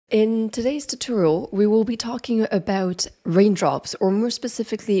In today's tutorial, we will be talking about raindrops, or more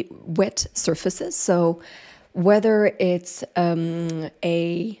specifically, wet surfaces. So whether it's a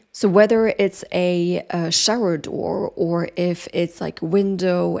shower door, or if it's like a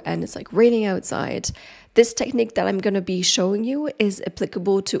window and it's like raining outside, this technique that I'm going to be showing you is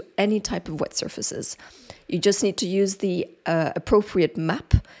applicable to any type of wet surfaces. You just need to use the appropriate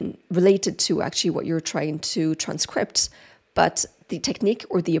map related to actually what you're trying to transcript, but the technique,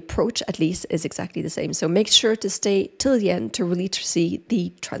 or the approach at least, is exactly the same. So make sure to stay till the end to really see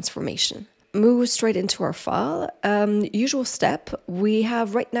the transformation. Move straight into our file. Usual step we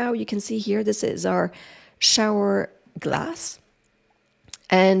have right now, you can see here, this is our shower glass.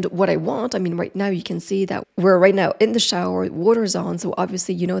 And what I want, right now you can see that we're right now in the shower, water's on. So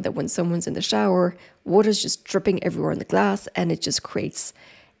obviously you know that when someone's in the shower, water's just dripping everywhere in the glass, and it just creates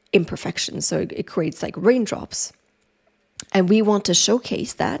imperfections. So it creates like raindrops. And we want to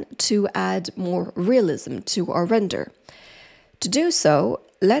showcase that to add more realism to our render. To do so,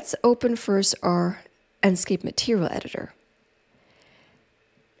 let's open first our Enscape material editor.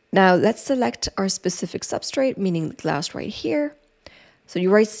 Now let's select our specific substrate, meaning the glass right here. So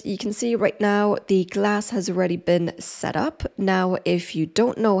you can see right now the glass has already been set up. Now, if you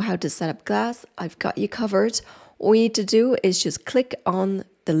don't know how to set up glass, I've got you covered. All you need to do is just click on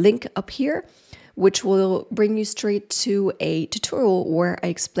the link up here, which will bring you straight to a tutorial where I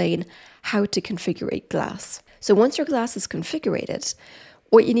explain how to configure glass. So once your glass is configured,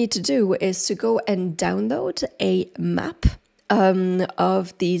 what you need to do is to go and download a map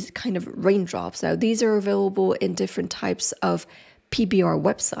of these kind of raindrops. Now, these are available in different types of PBR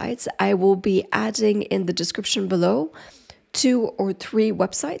websites. I will be adding in the description below 2 or 3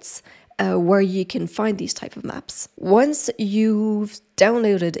 websites where you can find these type of maps. Once you've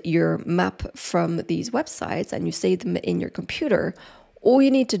downloaded your map from these websites and you save them in your computer, all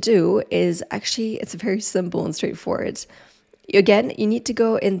you need to do is it's very simple and straightforward. Again, you need to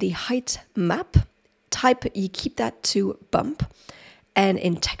go in the height map, you keep that to bump, and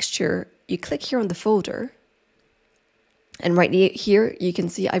in texture, you click here on the folder. And right here, you can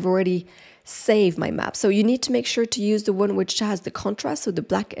see I've already saved my map. So you need to make sure to use the one which has the contrast, so the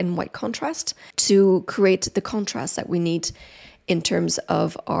black and white contrast, to create the contrast that we need in terms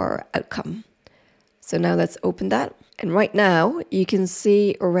of our outcome. So now let's open that. And right now, you can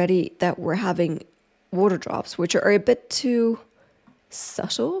see already that we're having water drops, which are a bit too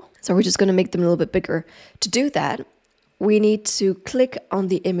subtle. So we're just going to make them a little bit bigger. To do that, we need to click on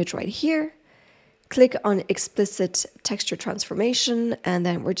the image right here. Click on explicit texture transformation, and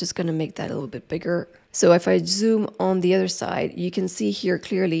then we're just going to make that a little bit bigger. So if I zoom on the other side, you can see here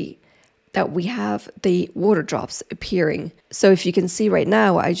clearly that we have the water drops appearing. So if you can see right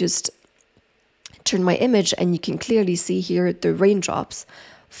now, I just turn my image and you can clearly see here the raindrops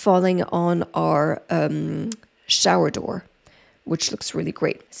falling on our shower door, which looks really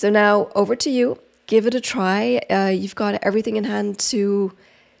great. So now over to you. Give it a try. You've got everything in hand to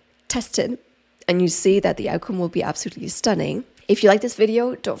test it, and you see that the outcome will be absolutely stunning. If you like this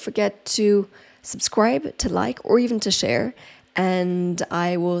video, don't forget to subscribe, to like, or even to share, and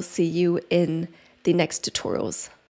I will see you in the next tutorials.